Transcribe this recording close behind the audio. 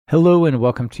Hello and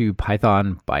welcome to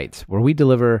Python Bytes, where we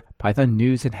deliver Python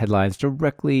news and headlines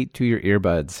directly to your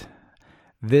earbuds.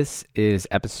 This is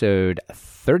episode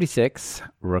 36,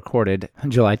 recorded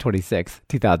July 26th,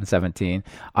 2017.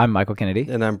 I'm Michael Kennedy.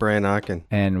 And I'm Brian Ocken.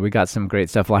 And we got some great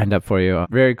stuff lined up for you.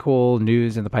 Very cool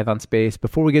news in the Python space.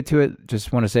 Before we get to it,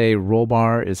 just want to say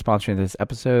Rollbar is sponsoring this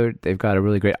episode. They've got a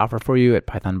really great offer for you at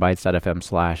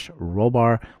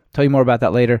pythonbytes.fm/rollbar. Tell you more about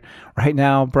that later. Right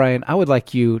now, Brian, I would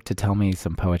like you to tell me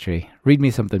some poetry. Read me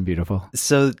something beautiful.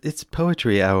 So it's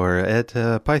poetry hour at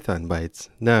Python Bytes.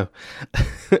 No.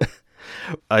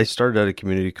 I started at a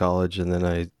community college and then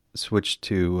I switched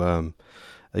to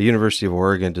a University of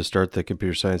Oregon to start the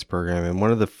computer science program. And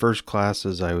one of the first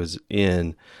classes I was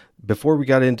in, before we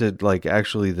got into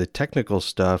actually the technical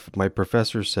stuff, my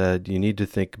professor said, you need to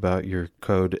think about your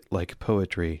code like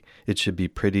poetry. It should be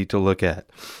pretty to look at.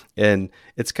 And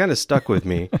it's kind of stuck with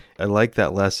me. I like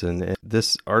that lesson. And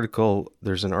this article,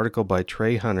 there's an article by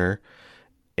Trey Hunter,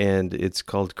 and it's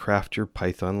called Craft Your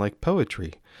Python Like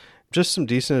Poetry. Just some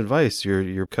decent advice.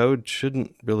 Your code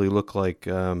shouldn't really look like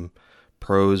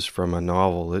prose from a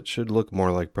novel. It should look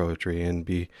more like poetry and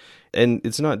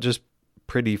it's not just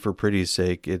pretty for pretty's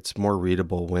sake. It's more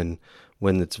readable when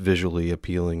it's visually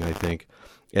appealing, I think.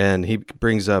 And he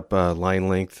brings up line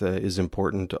length is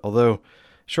important, although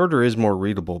shorter is more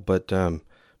readable. But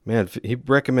he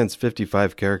recommends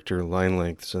 55 character line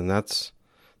lengths, and that's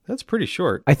pretty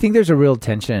short. I think there's a real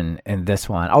tension in this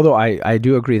one, although I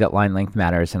do agree that line length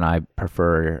matters, and I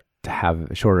prefer to have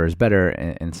shorter is better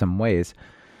in some ways.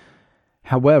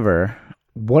 However,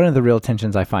 one of the real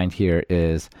tensions I find here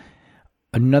is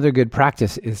another good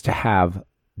practice is to have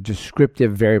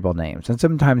descriptive variable names. And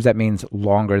sometimes that means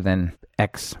longer than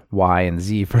X, Y, and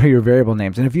Z for your variable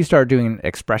names. And if you start doing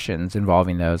expressions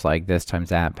involving those like this times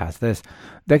that past this,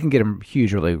 that can get them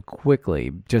huge really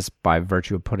quickly just by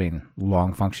virtue of putting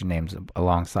long function names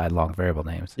alongside long variable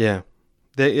names. Yeah.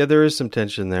 There is some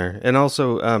tension there. And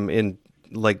also in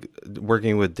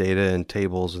working with data and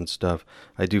tables and stuff,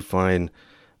 I do find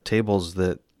tables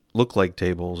that look like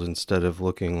tables instead of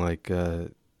looking like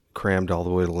crammed all the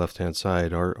way to the left-hand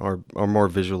side are more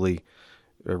visually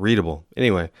readable.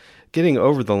 Anyway, getting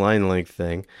over the line length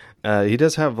thing, he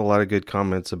does have a lot of good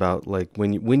comments about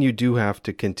when you do have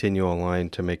to continue a line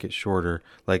to make it shorter,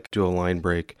 like do a line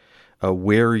break,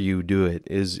 where you do it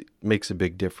makes a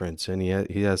big difference. And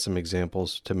he has some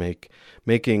examples to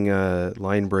making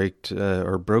line break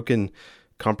or broken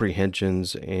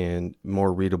comprehensions and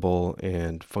more readable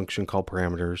and function call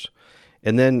parameters.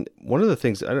 And then one of the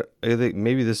things, I think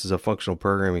maybe this is a functional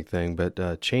programming thing,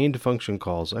 but chained function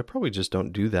calls, I probably just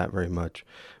don't do that very much.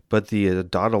 But the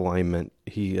dot alignment,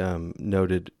 he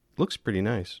noted, looks pretty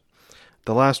nice.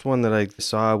 The last one that I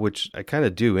saw, which I kind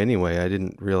of do anyway, I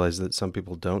didn't realize that some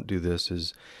people don't do this,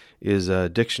 is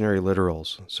dictionary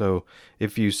literals. So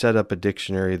if you set up a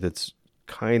dictionary that's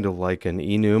kind of like an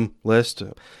enum list,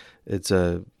 it's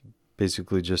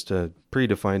basically just a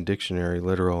predefined dictionary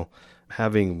literal.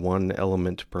 Having one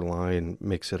element per line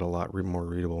makes it a lot more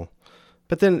readable.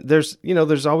 But then there's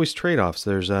always trade-offs.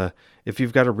 There's if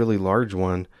you've got a really large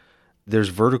one, there's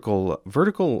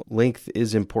vertical length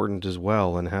is important as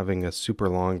well, and having a super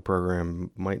long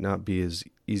program might not be as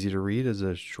easy to read as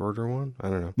a shorter one. I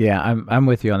don't know. Yeah, I'm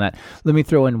with you on that. Let me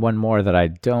throw in one more that I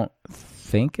don't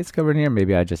think is covered here.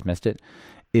 Maybe I just missed it.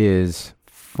 Is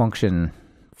function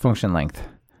length.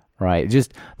 Right.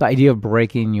 Just the idea of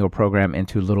breaking your program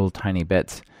into little tiny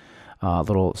bits,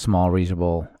 little small,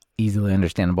 reasonable, easily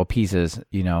understandable pieces,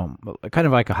 kind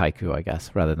of like a haiku, I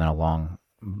guess, rather than a long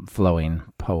flowing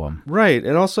poem. Right.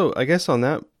 And also, I guess on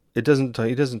that, he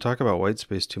doesn't talk about white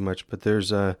space too much, but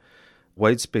there's a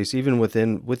white space even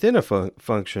within a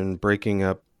function, breaking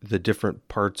up the different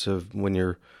parts of when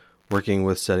you're working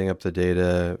with setting up the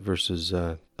data versus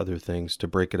other things to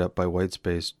break it up by white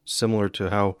space, similar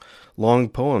to how long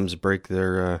poems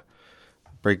are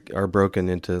broken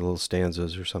into little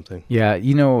stanzas or something. Yeah,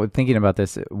 thinking about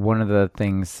this, one of the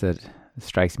things that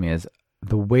strikes me is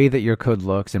the way that your code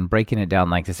looks and breaking it down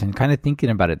like this and kind of thinking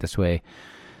about it this way.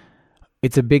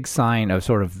 It's a big sign of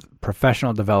sort of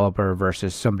professional developer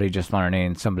versus somebody just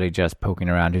learning, somebody just poking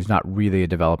around who's not really a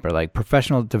developer. Like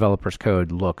professional developers'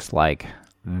 code looks like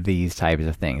these types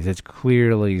of things. It's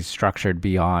clearly structured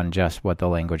beyond just what the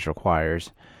language requires.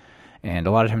 And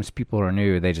a lot of times people who are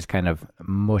new, they just kind of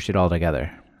mush it all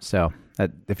together. So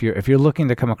that if you're looking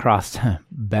to come across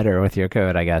better with your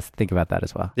code, I guess, think about that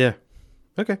as well. Yeah.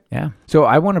 Okay. Yeah. So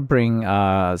I want to bring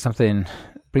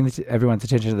everyone's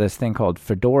attention to this thing called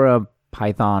Fedora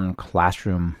Python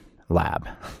Classroom Lab.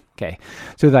 Okay.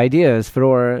 So the idea is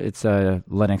Fedora, it's a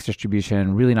Linux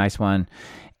distribution, really nice one.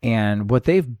 And what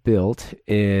they've built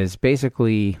is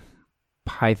basically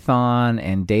Python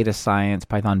and data science,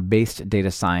 Python-based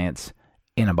data science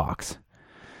in a box.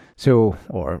 So,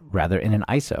 or rather in an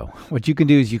ISO. What you can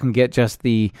do is you can get just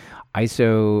the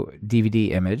ISO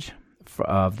DVD image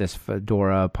of this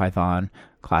Fedora Python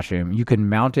classroom. You can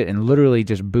mount it and literally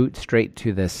just boot straight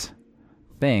to this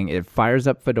thing. It fires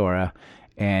up Fedora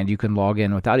and you can log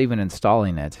in without even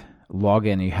installing it. Log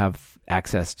in, you have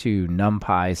access to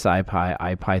NumPy, SciPy,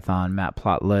 IPython,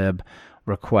 Matplotlib,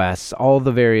 requests, all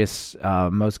the various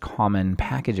most common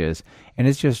packages, and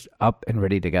it's just up and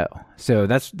ready to go. So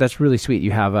that's really sweet.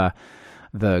 You have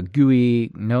the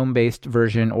GUI GNOME-based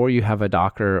version, or you have a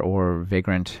Docker or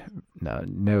Vagrant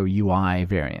no UI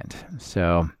variant.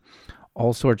 So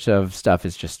all sorts of stuff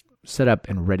is just set up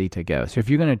and ready to go. So if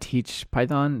you're going to teach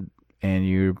Python and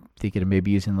you're thinking of maybe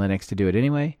using Linux to do it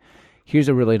anyway, here's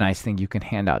a really nice thing you can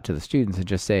hand out to the students and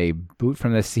just say, boot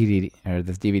from this CD or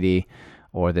this DVD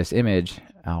or this image,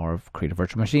 or create a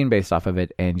virtual machine based off of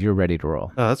it, and you're ready to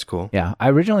roll. Oh, that's cool. Yeah, I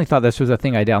originally thought this was a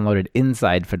thing I downloaded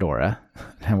inside Fedora,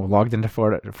 and logged into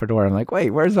Fedora. I'm like, wait,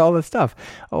 where's all this stuff?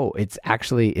 Oh, it's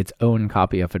actually its own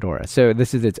copy of Fedora. So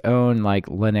this is its own like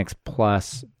Linux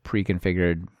plus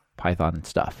pre-configured Python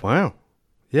stuff. Wow.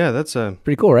 Yeah, that's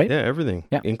pretty cool, right? Yeah, everything.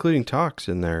 Yeah, including talks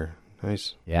in there.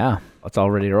 Nice. Yeah, it's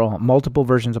all ready to roll. Multiple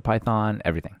versions of Python,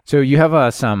 everything. So you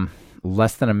have some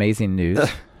less than amazing news.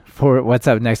 For what's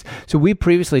up next. So we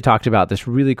previously talked about this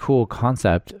really cool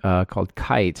concept called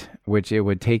Kite, which it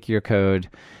would take your code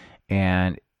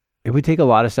and it would take a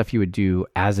lot of stuff you would do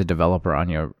as a developer on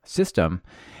your system,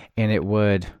 and it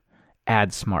would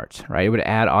add smarts, right? It would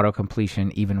add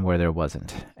auto-completion even where there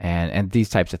wasn't, and these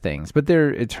types of things. But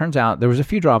it turns out there was a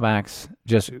few drawbacks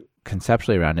just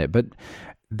conceptually around it, but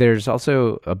there's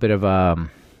also a bit of a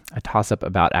toss-up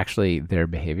about actually their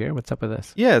behavior. What's up with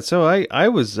this? Yeah, so I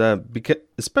was,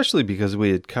 especially because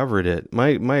we had covered it,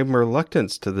 my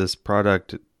reluctance to this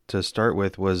product to start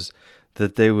with was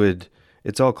that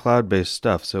it's all cloud-based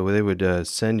stuff, so they would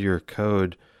send your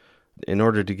code, in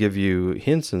order to give you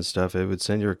hints and stuff, it would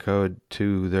send your code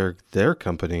to their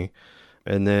company,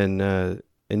 and then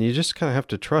and you just kind of have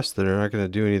to trust that they're not going to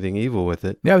do anything evil with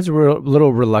it. Yeah, I was a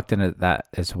little reluctant at that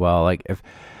as well. Like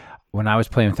when I was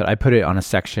playing with it, I put it on a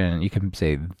section. You can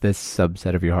say this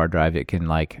subset of your hard drive it can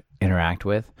like interact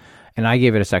with, and I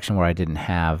gave it a section where I didn't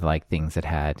have like things that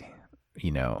had,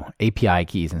 API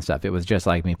keys and stuff. It was just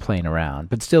like me playing around,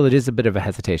 but still, it is a bit of a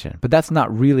hesitation. But that's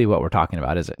not really what we're talking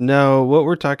about, is it? No, what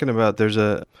we're talking about, there's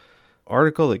a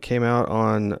article that came out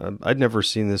on. I'd never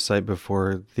seen this site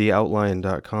before,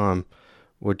 theoutline.com,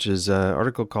 which is an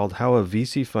article called "How a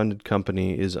VC-Funded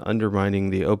Company is Undermining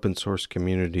the Open Source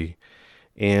Community."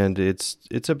 And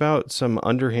it's about some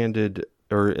underhanded,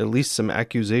 or at least some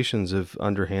accusations of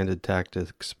underhanded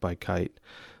tactics by Kite.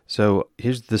 So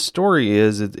here's the story: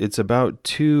 it's about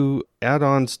two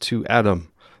add-ons to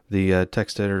Atom, the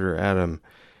text editor Atom,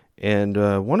 and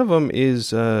one of them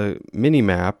is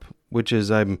Minimap, which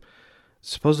is I'm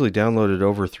supposedly downloaded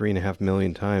over 3.5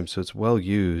 million times, so it's well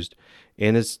used,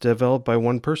 and it's developed by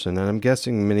one person. And I'm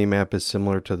guessing Minimap is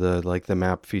similar to the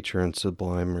map feature in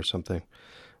Sublime or something.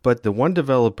 But the one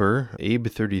developer,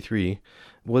 Abe33,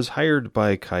 was hired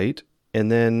by Kite,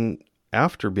 and then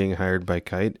after being hired by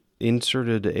Kite,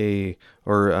 inserted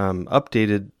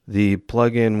updated the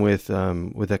plugin with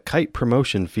a Kite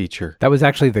promotion feature. That was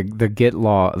actually the Git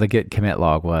commit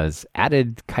log was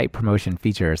added Kite promotion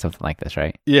feature or something like this,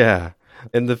 right? Yeah,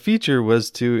 and the feature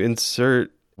was to insert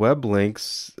web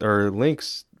links or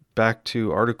links back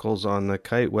to articles on the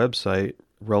Kite website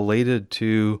related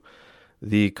to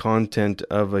the content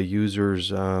of a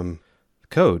user's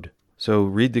code. So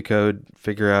read the code,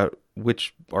 figure out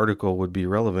which article would be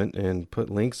relevant, and put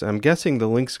links. I'm guessing the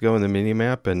links go in the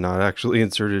minimap and not actually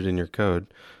inserted in your code,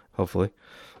 hopefully.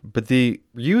 But the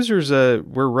users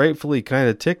were rightfully kind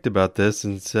of ticked about this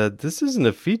and said, this isn't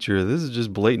a feature, this is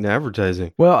just blatant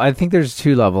advertising. Well, I think there's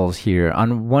two levels here.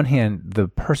 On one hand, the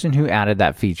person who added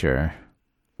that feature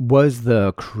was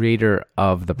the creator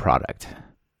of the product,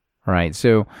 right?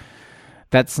 So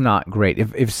that's not great.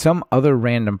 If some other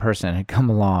random person had come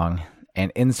along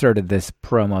and inserted this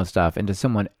promo stuff into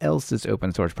someone else's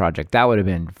open source project, that would have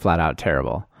been flat out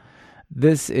terrible.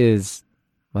 This is,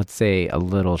 let's say, a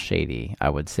little shady, I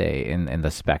would say, in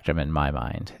the spectrum in my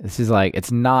mind. This is like,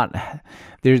 it's not,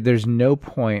 there's no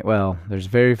point, well, there's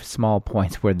very small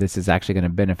points where this is actually going to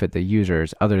benefit the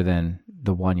users other than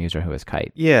the one user who is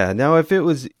Kite. Yeah, now if it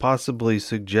was possibly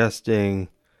suggesting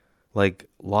like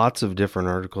lots of different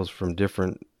articles from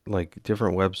different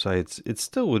websites, it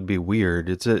still would be weird.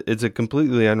 It's a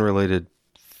completely unrelated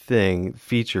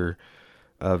feature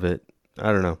of it.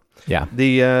 I don't know. Yeah.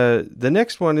 The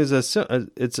next one is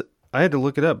it's I had to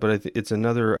look it up, but it's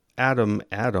another Atom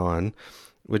add-on,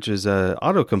 which is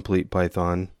autocomplete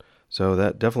Python. So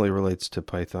that definitely relates to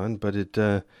Python, but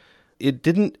it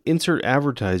didn't insert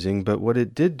advertising, but what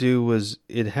it did do was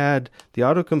it had the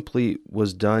autocomplete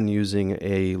was done using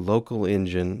a local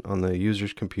engine on the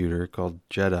user's computer called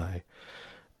Jedi.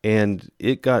 And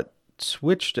it got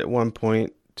switched at one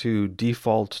point to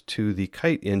default to the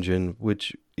Kite engine,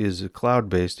 which is a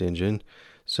cloud-based engine.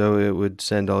 So it would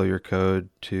send all your code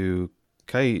to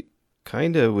Kite.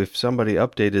 Kind of, if somebody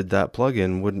updated that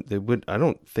plugin, I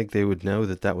don't think they would know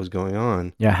that that was going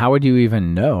on. Yeah, how would you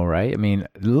even know, right? I mean,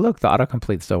 look, the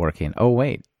autocomplete's still working. Oh,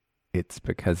 wait, it's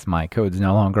because my code's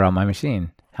no longer on my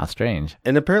machine. How strange.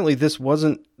 And apparently this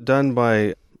wasn't done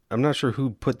by, I'm not sure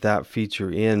who put that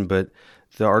feature in, but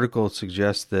the article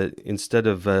suggests that instead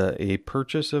of a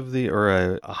purchase of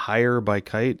a hire by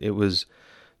Kite, it was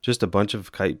just a bunch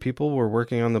of Kite people were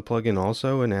working on the plugin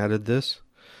also and added this.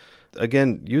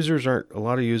 Again, a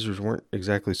lot of users weren't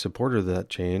exactly supportive of that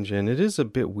change, and it is a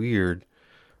bit weird.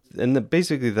 And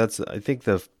basically that's, I think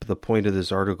the point of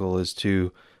this article is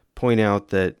to point out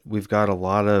that we've got a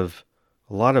lot of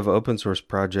open source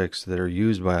projects that are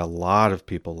used by a lot of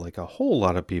people, like a whole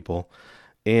lot of people.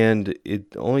 And it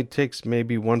only takes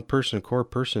maybe one person, a core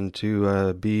person,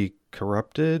 to be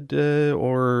corrupted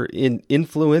or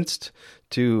influenced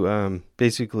to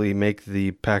basically make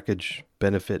the package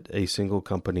benefit a single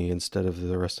company instead of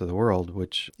the rest of the world,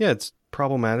 which, yeah, it's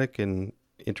problematic and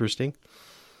interesting.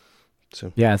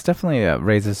 So yeah, it's definitely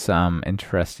raises some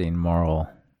interesting moral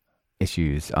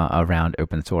issues around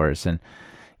open source. And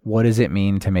what does it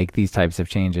mean to make these types of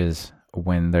changes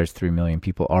when there's 3 million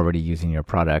people already using your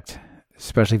product?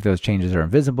 Especially if those changes are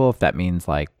invisible, if that means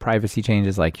like privacy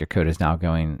changes, like your code is now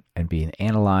going and being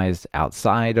analyzed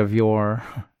outside of your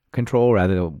control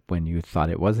rather than when you thought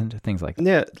it wasn't, things like that.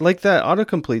 Yeah, like that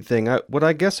autocomplete thing. What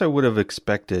I guess I would have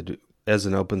expected as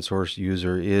an open source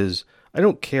user is I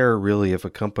don't care really if a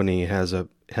company has a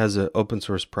open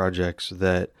source projects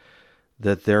that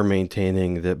they're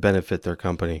maintaining that benefit their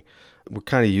company. We're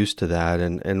kind of used to that,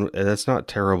 and that's not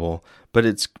terrible, but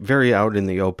it's very out in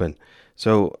the open.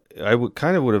 So I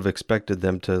would have expected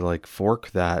them to like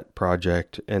fork that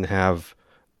project and have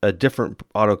a different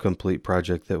autocomplete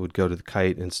project that would go to the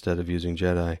Kite instead of using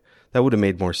Jedi. That would have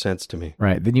made more sense to me.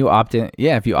 Right. Then you opt in.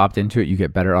 Yeah, if you opt into it, you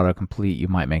get better autocomplete. You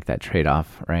might make that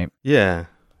trade-off, right? Yeah,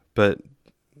 but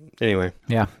anyway.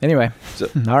 Yeah. Anyway. So,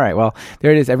 all right. Well,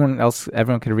 there it is.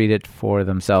 Everyone can read it for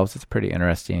themselves. It's a pretty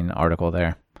interesting article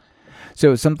there.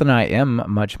 So something I am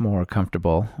much more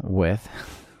comfortable with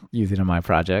using in my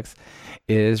projects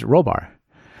is Rollbar.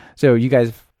 So you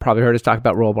guys probably heard us talk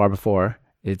about Rollbar before.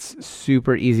 It's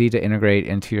super easy to integrate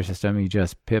into your system. You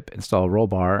just pip install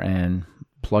Rollbar and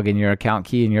plug in your account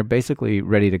key and you're basically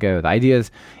ready to go. The idea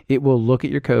is it will look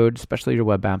at your code, especially your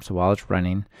web apps while it's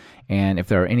running. And if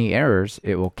there are any errors,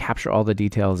 it will capture all the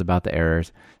details about the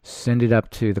errors, send it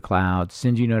up to the cloud,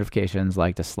 send you notifications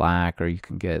like to Slack, or you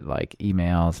can get like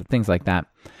emails, things like that.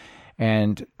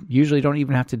 And usually don't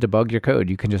even have to debug your code.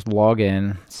 You can just log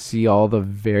in, see all the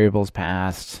variables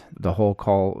passed, the whole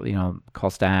call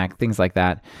stack, things like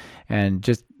that, and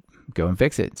just go and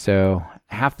fix it. So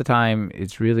half the time,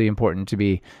 it's really important to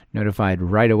be notified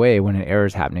right away when an error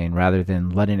is happening rather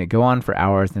than letting it go on for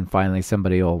hours. And finally,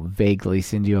 somebody will vaguely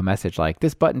send you a message like,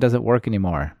 this button doesn't work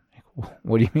anymore.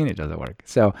 What do you mean it doesn't work?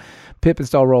 So pip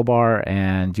install Rollbar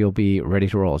and you'll be ready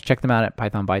to roll. Check them out at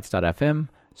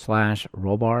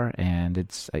pythonbytes.fm/rollbar, and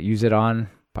it's use it on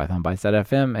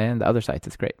pythonbytes.fm and the other sites.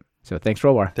 It's great. So thanks,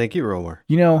 Rollbar. Thank you, Rollbar.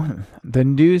 You know, the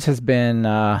news has been,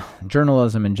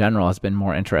 journalism in general has been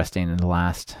more interesting in the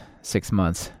last 6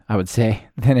 months, I would say,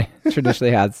 than it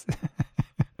traditionally has.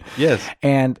 Yes.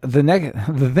 And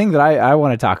the thing that I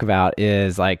want to talk about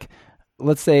is like,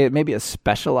 let's say maybe a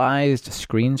specialized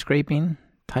screen scraping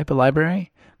type of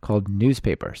library called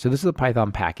Newspaper. So this is a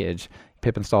Python package,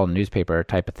 pip install Newspaper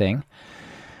type of thing.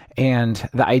 And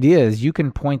the idea is you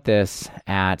can point this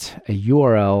at a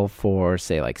URL for,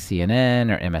 say, like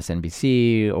CNN or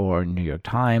MSNBC or New York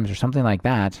Times or something like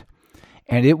that,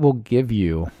 and it will give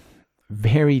you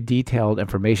very detailed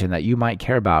information that you might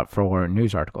care about for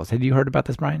news articles. Have you heard about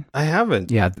this, Brian? I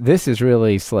haven't. Yeah, this is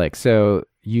really slick. So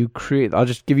I'll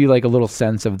just give you like a little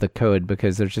sense of the code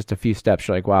because there's just a few steps.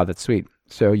 You're like, wow, that's sweet.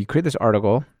 So you create this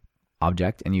article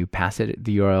object and you pass it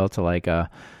the URL to like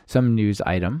some news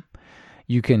item.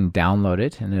 You can download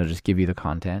it and it'll just give you the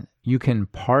content. You can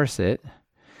parse it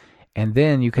and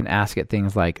then you can ask it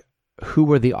things like, who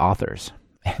were the authors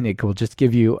and it will just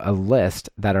give you a list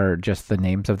that are just the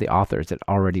names of the authors it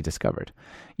already discovered.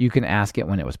 You can ask it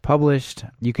when it was published.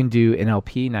 You can do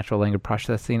NLP, natural language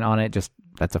processing, on it. Just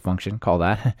that's a function, call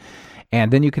that.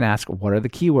 And then you can ask, what are the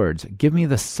keywords? Give me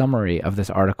the summary of this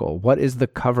article. What is the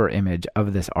cover image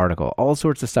of this article? All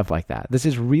sorts of stuff like that. This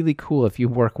is really cool if you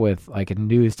work with like a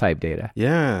news type data.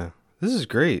 Yeah. This is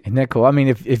great. Isn't that cool? I mean,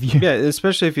 if you... Yeah,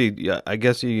 especially if you, yeah, I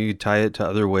guess you tie it to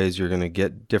other ways you're going to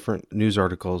get different news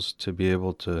articles to be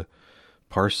able to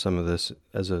parse some of this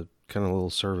as a kind of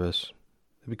little service.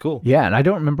 It'd be cool. Yeah, and I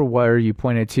don't remember where you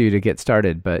pointed to get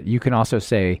started, but you can also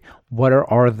say, what are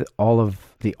all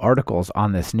of the articles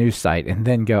on this news site, and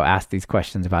then go ask these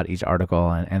questions about each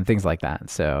article and things like that.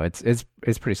 So it's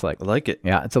pretty slick. I like it.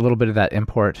 Yeah, it's a little bit of that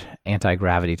import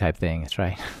anti-gravity type thing. That's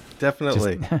right.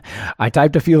 Definitely. I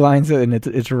typed a few lines and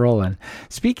it's rolling.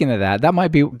 Speaking of that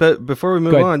might be. But before we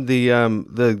move on,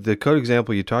 the code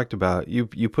example you talked about,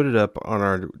 you put it up on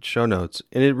our show notes,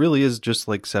 and it really is just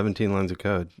like 17 lines of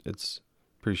code. It's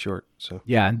pretty short. So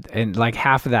yeah, and like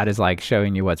half of that is like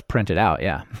showing you what's printed out.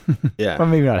 Yeah. Yeah. Well,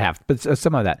 maybe not half, but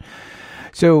some of that.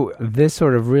 So this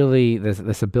sort of really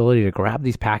this ability to grab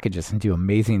these packages and do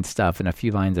amazing stuff in a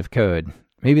few lines of code.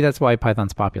 Maybe that's why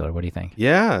Python's popular. What do you think?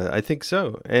 Yeah, I think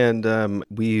so. And there's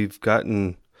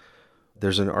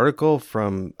an article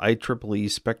from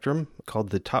IEEE Spectrum called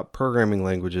The Top Programming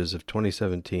Languages of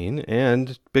 2017.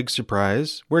 And big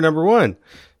surprise, we're number one.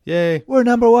 Yay. We're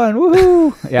number one.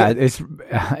 Woohoo. Yeah,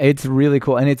 it's really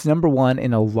cool. And it's number one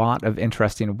in a lot of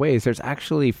interesting ways. There's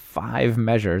actually 5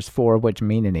 measures, 4 of which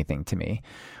mean anything to me.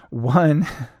 One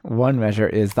measure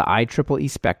is the IEEE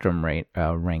Spectrum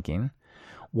ranking.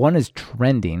 1 is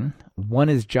trending, 1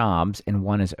 is jobs, and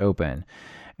 1 is open.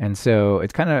 And so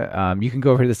it's kind of, you can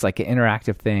go over this like an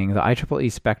interactive thing. The IEEE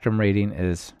Spectrum rating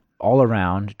is all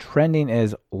around. Trending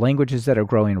is languages that are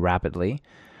growing rapidly.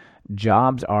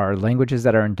 Jobs are languages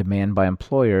that are in demand by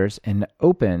employers. And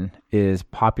open is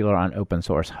popular on open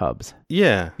source hubs.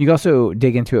 Yeah. You can also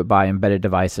dig into it by embedded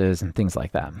devices and things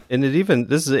like that. And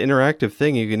this is an interactive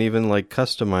thing. You can even like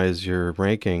customize your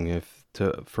ranking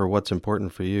for what's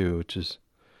important for you, which is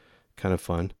kind of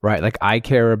fun. Right. Like I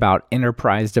care about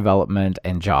enterprise development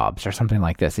and jobs or something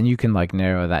like this. And you can like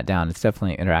narrow that down. It's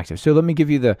definitely interactive. So let me give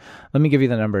you the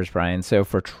numbers, Brian. So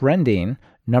for trending,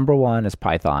 number 1 is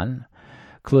Python.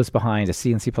 Close behind is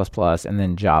C and C++, and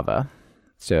then Java.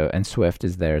 So, and Swift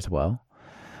is there as well.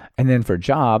 And then for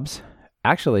jobs,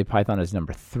 actually Python is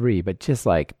number 3, but just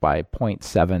like by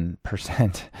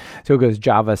 0.7%. So it goes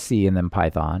Java, C, and then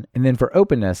Python. And then for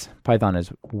openness, Python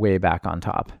is way back on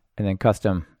top. And then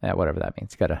custom, whatever that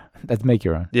means. Let's make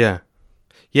your own. Yeah.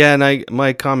 Yeah, and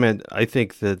my comment, I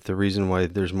think that the reason why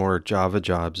there's more Java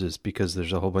jobs is because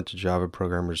there's a whole bunch of Java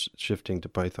programmers shifting to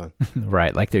Python.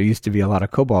 Right, like there used to be a lot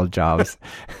of COBOL jobs.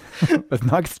 But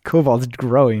not because COBOL's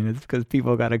growing, it's because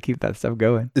people got to keep that stuff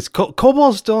going. Is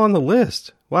COBOL's still on the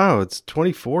list? Wow, it's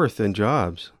 24th in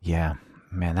jobs. Yeah,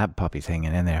 man, that puppy's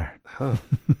hanging in there. Huh.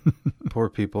 Poor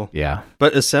people. Yeah.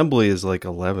 But assembly is like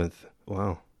 11th.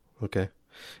 Wow, okay.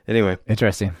 Anyway.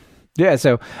 Interesting. Yeah,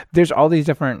 so there's all these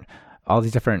different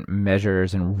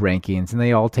measures and rankings, and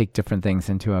they all take different things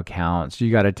into account. So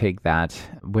you got to take that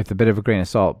with a bit of a grain of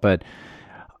salt. But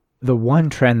the one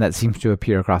trend that seems to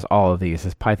appear across all of these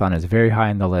is Python is very high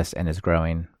on the list and is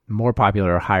growing more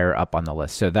popular or higher up on the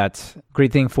list. So that's a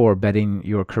great thing for betting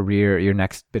your career, your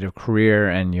next bit of career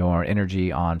and your energy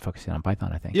on focusing on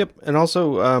Python, I think. Yep. And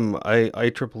also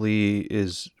IEEE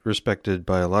is respected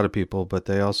by a lot of people, but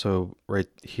they also right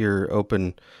here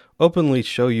openly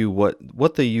show you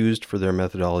what they used for their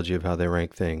methodology of how they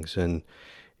rank things. And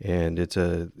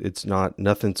it's not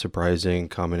nothing surprising,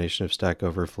 combination of Stack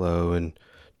Overflow and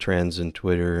trends and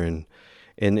Twitter and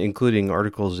including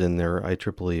articles in their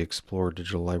IEEE Explore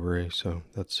digital library. So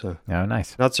that's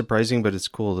nice. Not surprising, but it's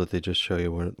cool that they just show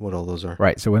you what all those are.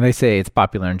 Right. So when they say it's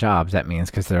popular in jobs, that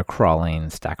means because they're crawling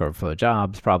Stack Overflow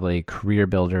jobs, probably Career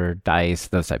Builder, Dice,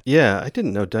 those types. Yeah, I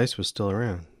didn't know Dice was still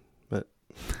around, but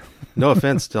no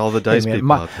offense to all the Dice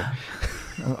people out there.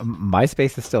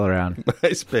 MySpace is still around.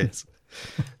 MySpace.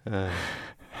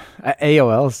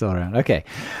 AOL is still around. Okay.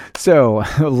 So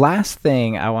last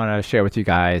thing I want to share with you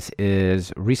guys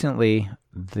is recently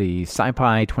the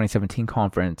SciPy 2017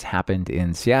 conference happened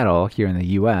in Seattle here in the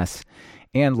US.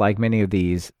 And like many of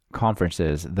these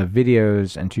conferences, the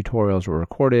videos and tutorials were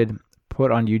recorded,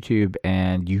 put on YouTube,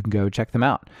 and you can go check them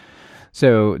out.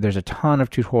 So there's a ton of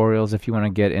tutorials if you want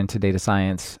to get into data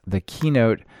science. The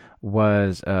keynote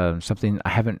was something I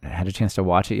haven't had a chance to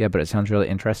watch it yet, but it sounds really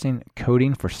interesting.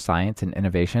 Coding for science and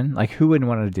innovation. Like, who wouldn't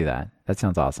want to do that? That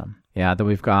sounds awesome. Yeah, then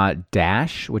we've got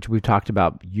Dash, which you've talked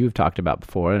about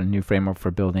before, a new framework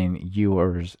for building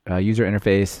user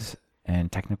interface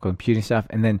and technical computing stuff.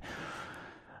 And then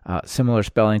similar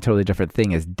spelling, totally different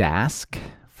thing is Dask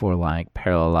for like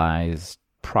parallelized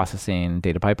processing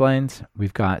data pipelines.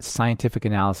 We've got scientific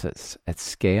analysis at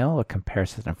scale, a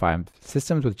comparison of 5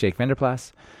 systems with Jake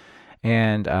Vanderplas,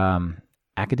 and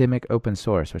academic open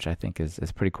source, which I think is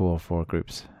pretty cool for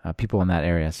groups, people in that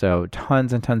area. So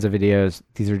tons and tons of videos.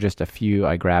 These are just a few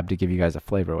I grabbed to give you guys a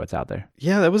flavor of what's out there.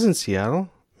 Yeah, that was in Seattle.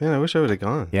 Man, I wish I would have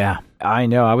gone. Yeah, I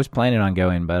know. I was planning on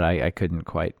going, but I couldn't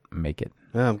quite make it.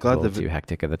 Yeah, I'm glad too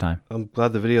hectic at the time. I'm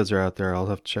glad the videos are out there. I'll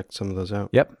have to check some of those out.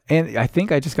 Yep. And I think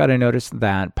I just got a notice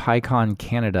that PyCon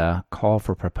Canada call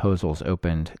for proposals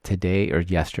opened today or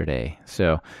yesterday.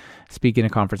 So speaking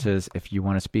of conferences, if you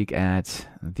want to speak at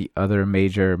the other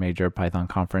major Python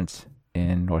conference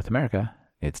in North America,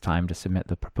 it's time to submit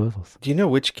the proposals. Do you know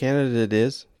which Canada it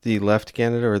is? The left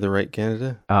Canada or the right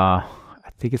Canada? I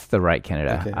think it's the right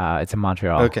Canada. Okay. It's in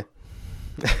Montreal. Okay.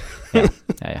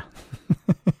 Yeah.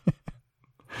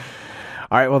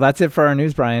 All right, well, that's it for our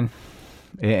news, Brian.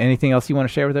 Anything else you want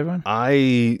to share with everyone?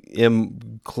 I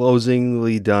am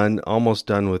almost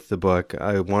done with the book.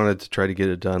 I wanted to try to get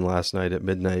it done last night at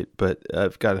midnight, but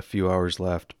I've got a few hours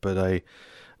left. But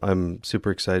I'm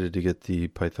super excited to get the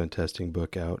Python testing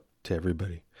book out to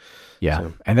everybody. Yeah,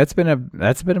 so. And that's been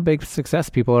a big success.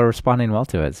 People are responding well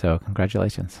to it, so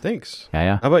congratulations. Thanks.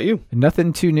 Yeah. How about you?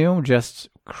 Nothing too new, just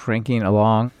cranking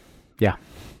along. Yeah.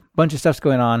 Bunch of stuff's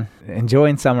going on.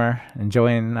 Enjoying summer,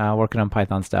 working on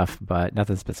Python stuff, but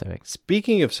nothing specific.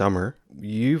 Speaking of summer,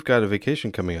 you've got a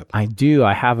vacation coming up. I do.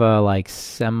 I have a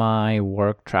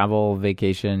semi-work travel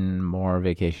vacation, more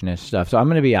vacation-ish stuff. So I'm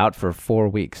going to be out for 4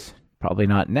 weeks. Probably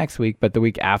not next week, but the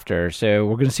week after. So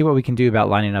we're going to see what we can do about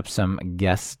lining up some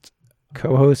guest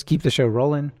co-hosts, keep the show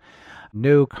rolling.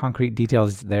 No concrete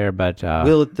details there, but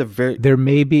there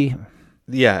may be.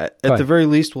 Yeah, at the very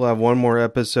least, we'll have one more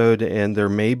episode, and there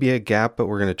may be a gap, but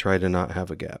we're going to try to not have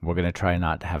a gap. We're going to try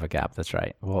not to have a gap. That's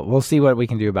right. We'll see what we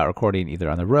can do about recording either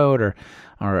on the road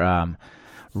or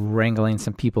wrangling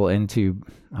some people into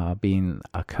being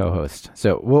a co-host.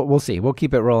 So we'll see. We'll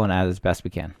keep it rolling as best we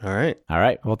can. All right.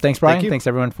 Well, thanks, Brian. Thanks,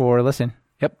 everyone, for listening.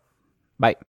 Yep.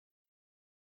 Bye.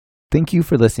 Thank you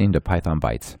for listening to Python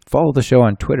Bytes. Follow the show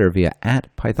on Twitter via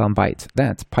 @PythonBytes.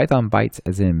 That's Python Bytes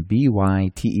as in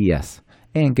BYTES.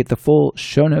 And get the full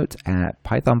show notes at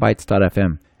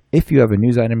pythonbytes.fm. If you have a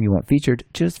news item you want featured,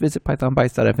 just visit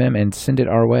pythonbytes.fm and send it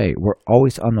our way. We're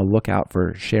always on the lookout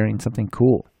for sharing something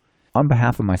cool. On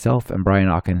behalf of myself and Brian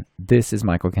Ocken, this is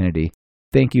Michael Kennedy.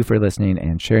 Thank you for listening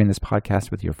and sharing this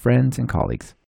podcast with your friends and colleagues.